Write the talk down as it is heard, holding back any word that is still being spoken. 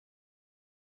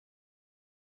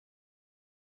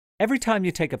Every time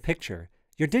you take a picture,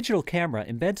 your digital camera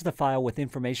embeds the file with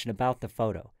information about the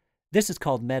photo. This is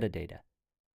called metadata.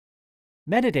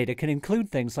 Metadata can include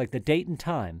things like the date and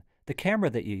time, the camera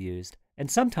that you used,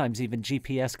 and sometimes even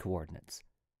GPS coordinates.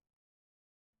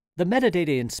 The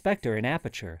Metadata Inspector in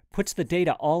Aperture puts the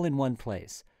data all in one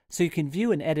place, so you can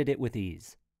view and edit it with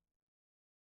ease.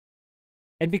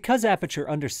 And because Aperture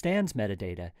understands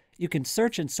metadata, you can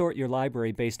search and sort your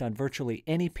library based on virtually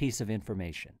any piece of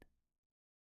information.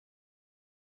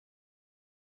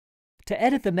 To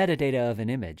edit the metadata of an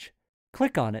image,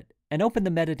 click on it and open the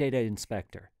Metadata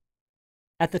Inspector.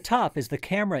 At the top is the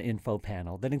Camera Info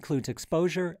panel that includes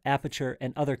exposure, aperture,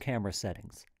 and other camera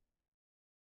settings.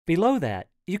 Below that,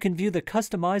 you can view the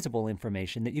customizable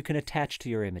information that you can attach to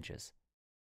your images.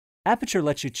 Aperture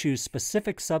lets you choose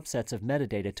specific subsets of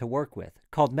metadata to work with,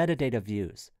 called metadata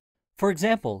views. For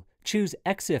example, choose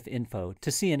EXIF info to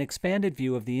see an expanded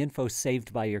view of the info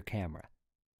saved by your camera.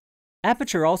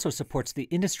 Aperture also supports the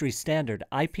industry-standard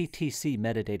IPTC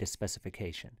metadata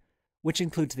specification, which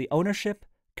includes the ownership,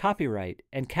 copyright,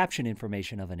 and caption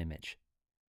information of an image.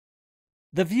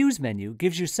 The Views menu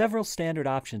gives you several standard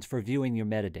options for viewing your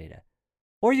metadata,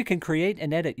 or you can create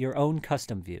and edit your own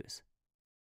custom views.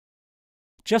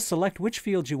 Just select which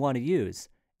fields you want to use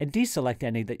and deselect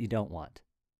any that you don't want.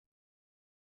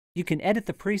 You can edit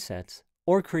the presets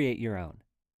or create your own.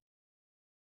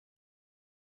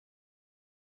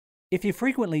 If you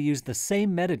frequently use the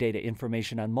same metadata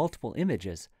information on multiple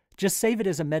images, just save it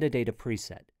as a metadata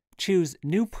preset. Choose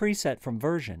New Preset from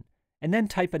Version, and then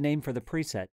type a name for the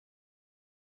preset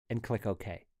and click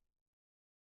OK.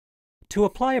 To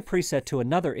apply a preset to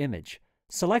another image,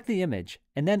 select the image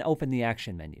and then open the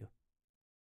Action menu.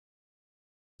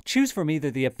 Choose from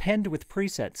either the Append with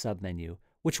Preset submenu,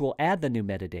 which will add the new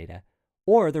metadata,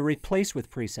 or the Replace with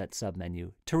Preset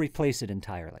submenu to replace it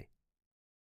entirely.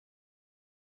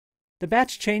 The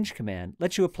Batch Change command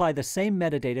lets you apply the same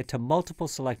metadata to multiple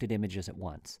selected images at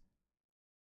once.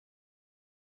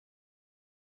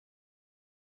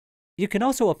 You can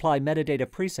also apply metadata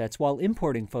presets while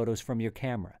importing photos from your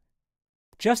camera.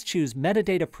 Just choose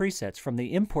Metadata Presets from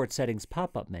the Import Settings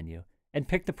pop-up menu and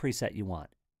pick the preset you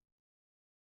want.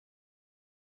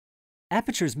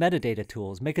 Aperture's metadata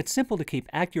tools make it simple to keep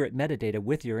accurate metadata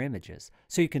with your images,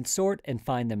 so you can sort and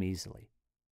find them easily.